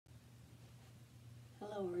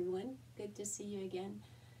Hello everyone, good to see you again.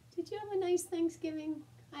 Did you have a nice Thanksgiving?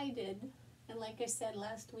 I did. And like I said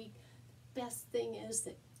last week, the best thing is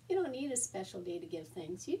that you don't need a special day to give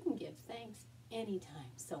thanks. You can give thanks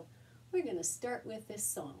anytime. So we're going to start with this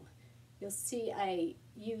song. You'll see I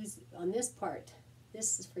use on this part,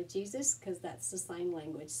 this is for Jesus because that's the sign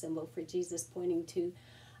language symbol for Jesus pointing to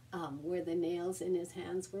where the nails in his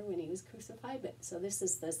hands were when he was crucified. But so this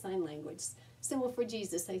is the sign language symbol for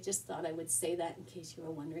Jesus. I just thought I would say that in case you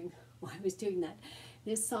were wondering why I was doing that.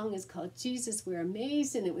 This song is called Jesus We're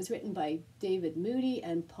Amazed, and it was written by David Moody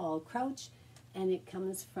and Paul Crouch, and it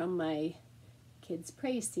comes from my Kids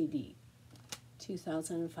Pray CD,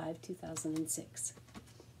 2005-2006.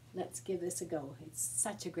 Let's give this a go. It's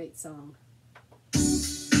such a great song.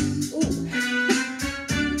 Ooh.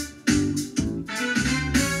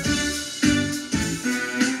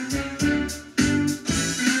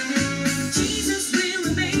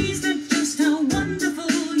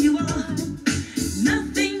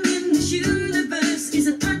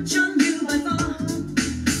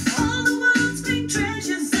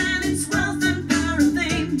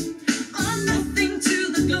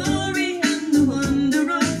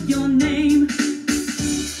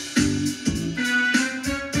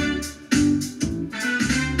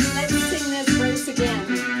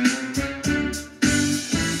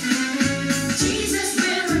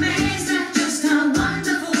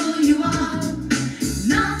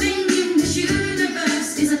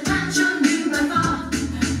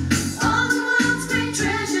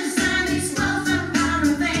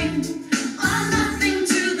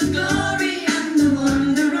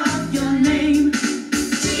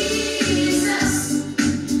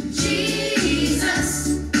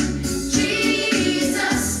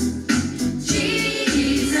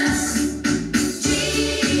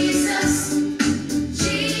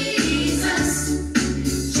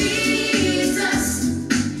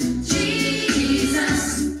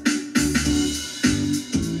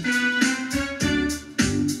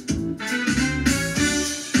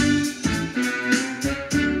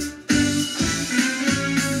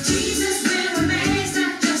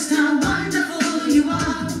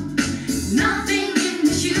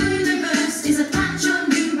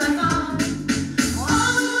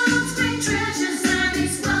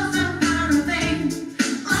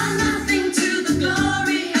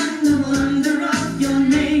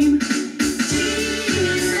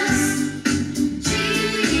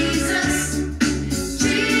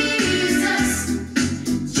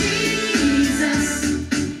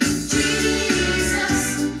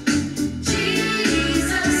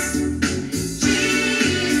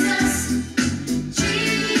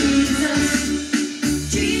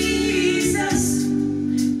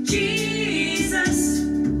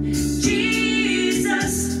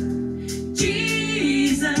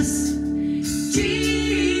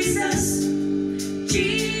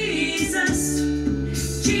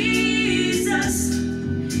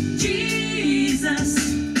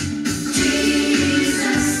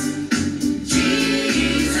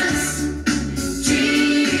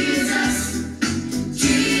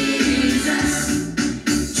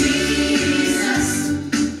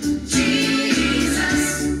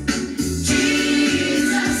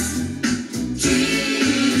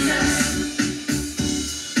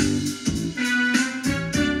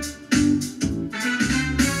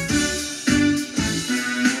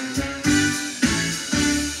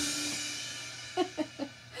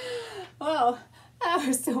 Wow, that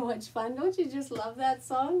was so much fun. Don't you just love that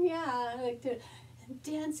song? Yeah, I like to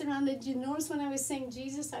dance around. Did you notice when I was saying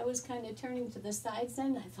Jesus, I was kind of turning to the sides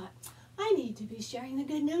then? I thought, I need to be sharing the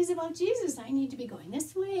good news about Jesus. I need to be going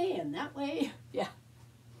this way and that way. Yeah,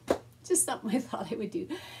 just something I thought I would do.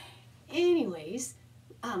 Anyways,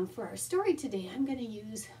 for our story today, I'm going to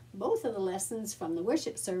use both of the lessons from the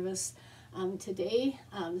worship service today,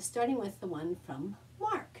 starting with the one from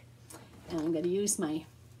Mark. And I'm going to use my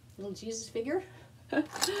little Jesus figure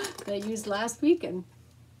that I used last week, and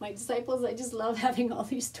my disciples, I just love having all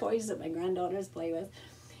these toys that my granddaughters play with.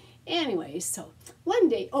 Anyway, so one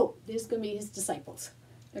day, oh, this is going to be his disciples.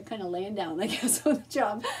 They're kind of laying down, I guess, on the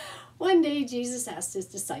job. One day, Jesus asked his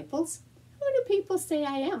disciples, who do people say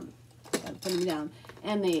I am? I'll put him down.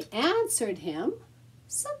 And they answered him,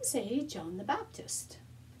 some say John the Baptist.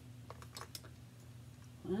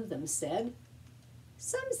 One of them said,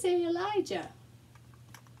 some say Elijah.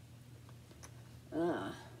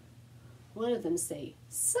 One of them say,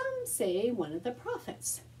 some say one of the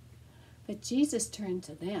prophets. But Jesus turned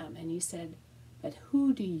to them and he said, but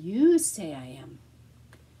who do you say I am?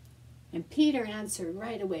 And Peter answered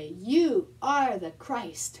right away, you are the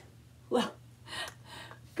Christ. Well,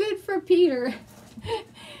 good for Peter.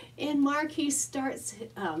 In Mark, he starts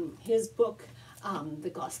his book,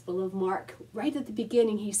 the Gospel of Mark. Right at the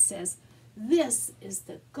beginning, he says, "This is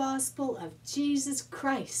the gospel of Jesus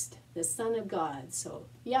Christ, the Son of God." So,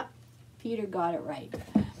 yep, Peter got it right.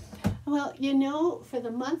 Well, you know, for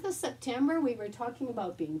the month of September, we were talking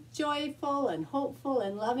about being joyful and hopeful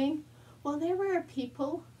and loving. Well, there were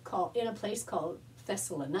people in a place called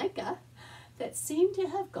Thessalonica that seemed to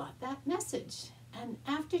have got that message. And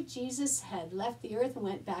after Jesus had left the earth and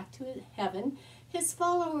went back to heaven, his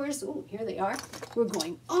followers, here they are, were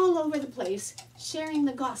going all over the place sharing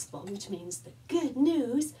the gospel, which means the good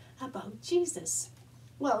news about Jesus.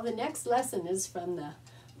 Well, the next lesson is from the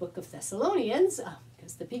book of Thessalonians,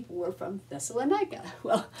 because the people were from Thessalonica.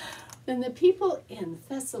 Well, then the people in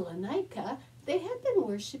Thessalonica, they had been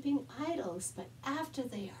worshiping idols, but after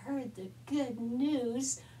they heard the good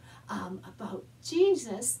news about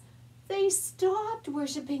Jesus, they stopped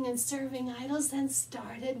worshiping and serving idols and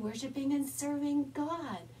started worshiping and serving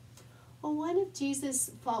God. Well, one of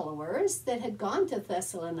Jesus' followers that had gone to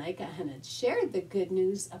Thessalonica and had shared the good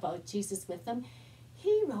news about Jesus with them,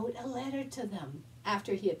 he wrote a letter to them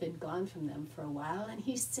after he had been gone from them for a while, and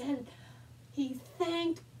he said he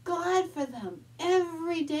thanked God for them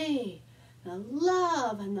every day. The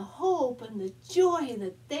love and the hope and the joy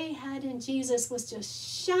that they had in Jesus was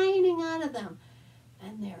just shining out of them,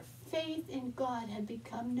 and their faith in God had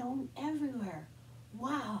become known everywhere.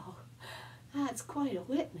 Wow, that's quite a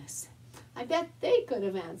witness. I bet they could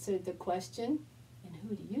have answered the question, "And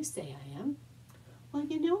who do you say I am?" Well,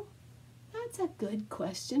 you know, that's a good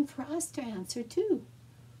question for us to answer too.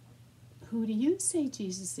 Who do you say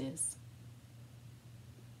Jesus is?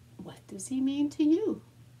 What does he mean to you?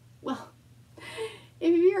 Well,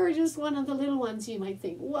 if you're just one of the little ones, you might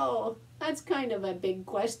think, whoa, that's kind of a big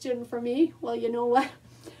question for me. Well, you know what?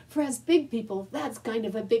 For us big people, that's kind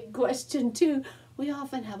of a big question too. We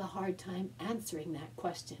often have a hard time answering that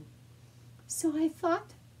question. So I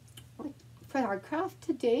thought, for our craft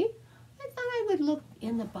today, I thought I would look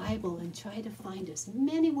in the Bible and try to find as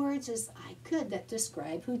many words as I could that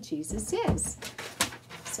describe who Jesus is.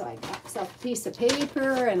 So I got myself a piece of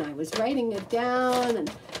paper and I was writing it down,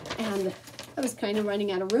 and I was kind of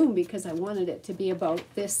running out of room because I wanted it to be about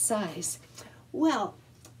this size. Well,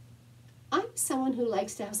 I'm someone who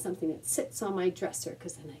likes to have something that sits on my dresser,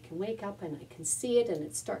 because then I can wake up and I can see it and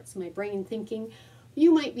it starts my brain thinking.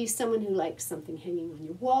 You might be someone who likes something hanging on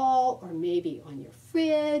your wall, or maybe on your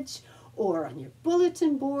fridge, or on your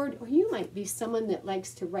bulletin board, or you might be someone that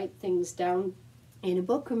likes to write things down in a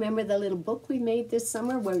book. Remember the little book we made this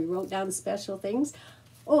summer where we wrote down special things?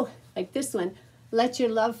 Oh, like this one. Let your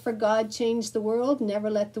love for God change the world. Never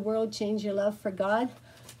let the world change your love for God.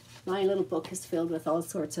 My little book is filled with all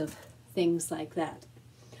sorts of things like that.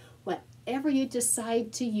 Whatever you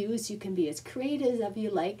decide to use, you can be as creative as you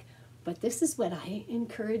like, but this is what I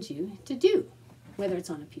encourage you to do. Whether it's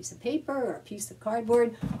on a piece of paper or a piece of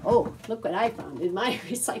cardboard. Oh, look what I found in my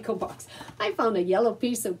recycle box. I found a yellow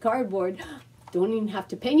piece of cardboard. Don't even have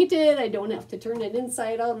to paint it. I don't have to turn it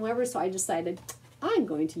inside out and whatever. So I decided I'm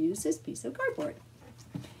going to use this piece of cardboard.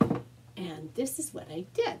 And this is what I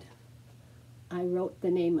did. I wrote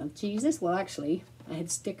the name of Jesus. Well, actually, I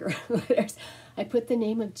had sticker letters. I put the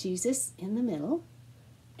name of Jesus in the middle,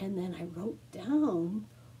 and then I wrote down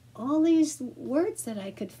all these words that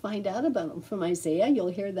I could find out about him from Isaiah. You'll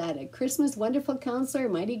hear that at Christmas. Wonderful Counselor,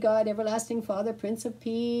 Mighty God, Everlasting Father, Prince of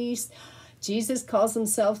Peace. Jesus calls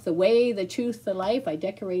himself the way, the truth, the life. I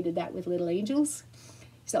decorated that with little angels.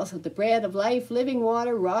 He's also the bread of life, living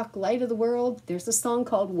water, rock, light of the world. There's a song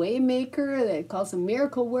called Waymaker that calls him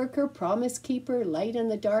miracle worker, promise keeper, light in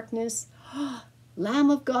the darkness. Lamb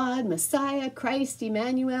of God, Messiah, Christ,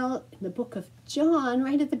 Emmanuel. In the book of John,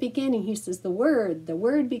 right at the beginning, he says the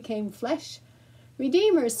Word became flesh.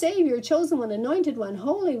 Redeemer, Savior, chosen one, anointed one,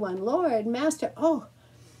 holy one, Lord, Master. Oh,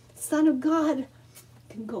 Son of God.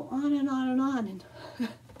 Can go on and on and on. And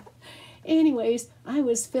anyways, I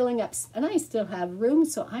was filling up, and I still have room,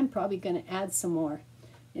 so I'm probably going to add some more.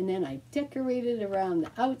 And then I decorated around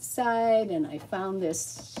the outside, and I found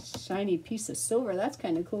this shiny piece of silver. That's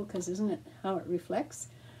kind of cool, because isn't it how it reflects?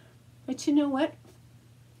 But you know what?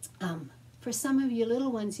 For some of you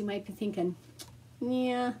little ones, you might be thinking,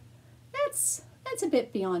 yeah, that's a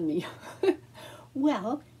bit beyond me.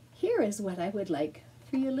 Well, here is what I would like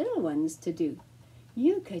for you little ones to do.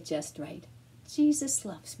 You could just write, Jesus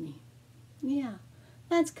loves me. Yeah,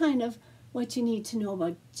 that's kind of what you need to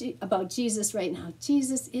know about Jesus right now.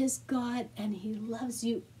 Jesus is God, and he loves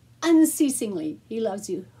you unceasingly. He loves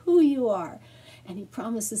you who you are, and he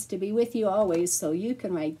promises to be with you always, so you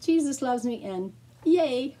can write, Jesus loves me, and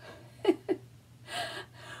yay.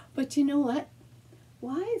 But you know what?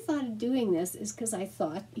 why I thought of doing this is because I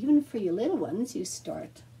thought, even for your little ones, you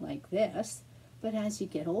start like this, but as you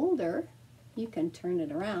get older, you can turn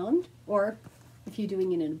it around, or if you're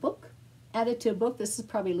doing it in a book, add it to a book. This is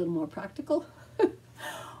probably a little more practical,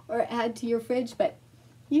 or add to your fridge, but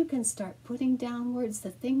you can start putting down words, the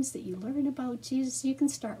things that you learn about Jesus, you can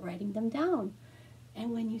start writing them down.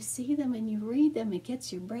 And when you see them and you read them, it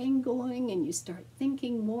gets your brain going and you start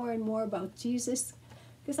thinking more and more about Jesus.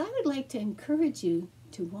 Because I would like to encourage you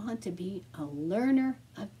to want to be a learner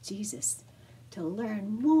of Jesus, to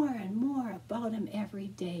learn more and more about him every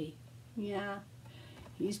day. Yeah,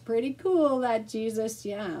 he's pretty cool, that Jesus.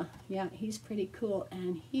 Yeah, he's pretty cool,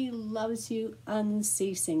 and he loves you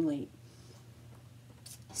unceasingly.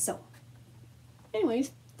 So,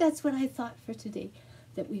 anyways, that's what I thought for today,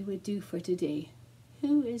 that we would do for today.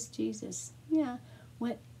 Who is Jesus? Yeah,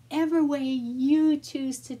 whatever way you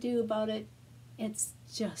choose to do about it, it's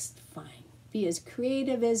just fine. Be as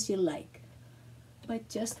creative as you like. But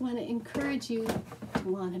just want to encourage you to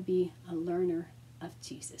want to be a learner of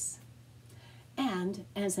Jesus. And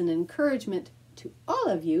as an encouragement to all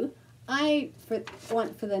of you, I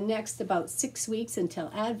want for the next about 6 weeks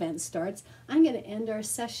until Advent starts, I'm going to end our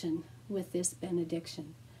session with this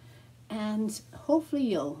benediction. And hopefully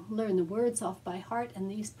you'll learn the words off by heart, and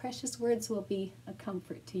these precious words will be a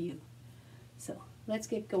comfort to you. So let's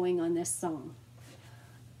get going on this song.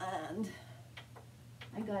 And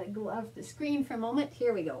I got to go off the screen for a moment.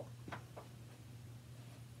 Here we go. I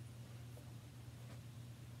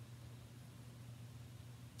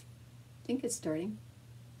think it's starting.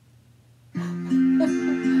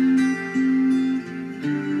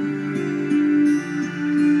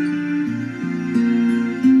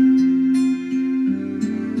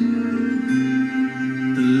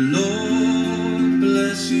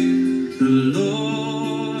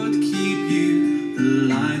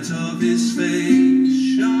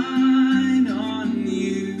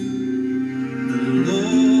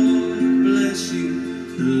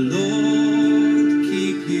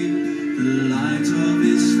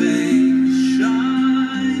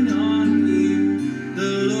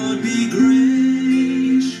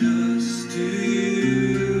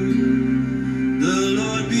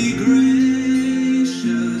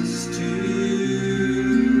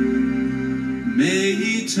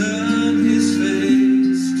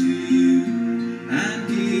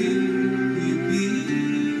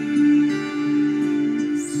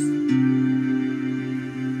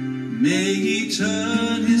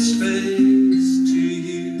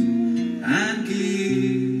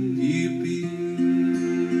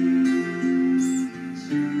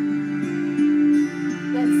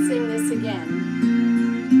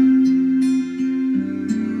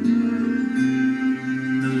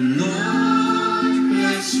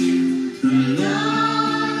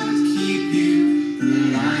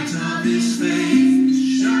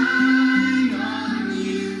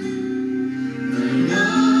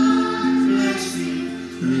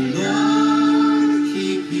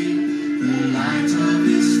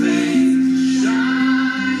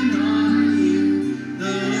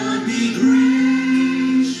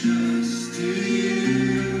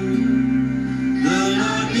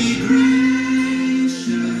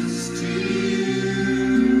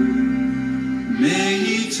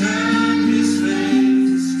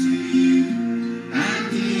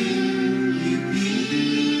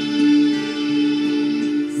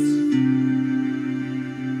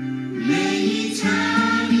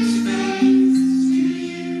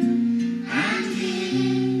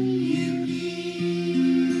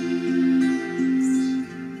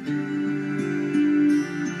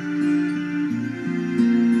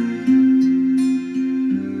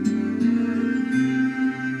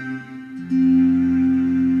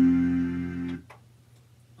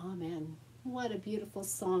 What a beautiful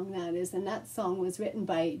song that is. And that song was written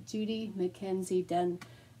by Judy Mackenzie Dunn,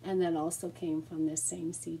 and that also came from this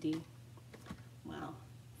same CD. Wow.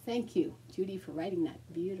 Thank you, Judy, for writing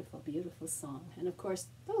that beautiful, beautiful song. And of course,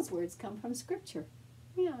 those words come from Scripture.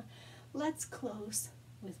 Yeah. Let's close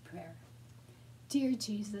with prayer. Dear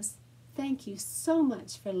Jesus, thank you so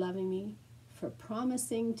much for loving me, for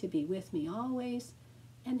promising to be with me always,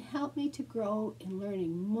 and help me to grow in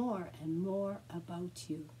learning more and more about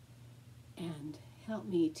you. And help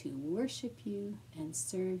me to worship you and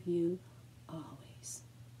serve you always.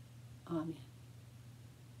 Amen.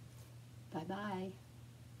 Bye-bye.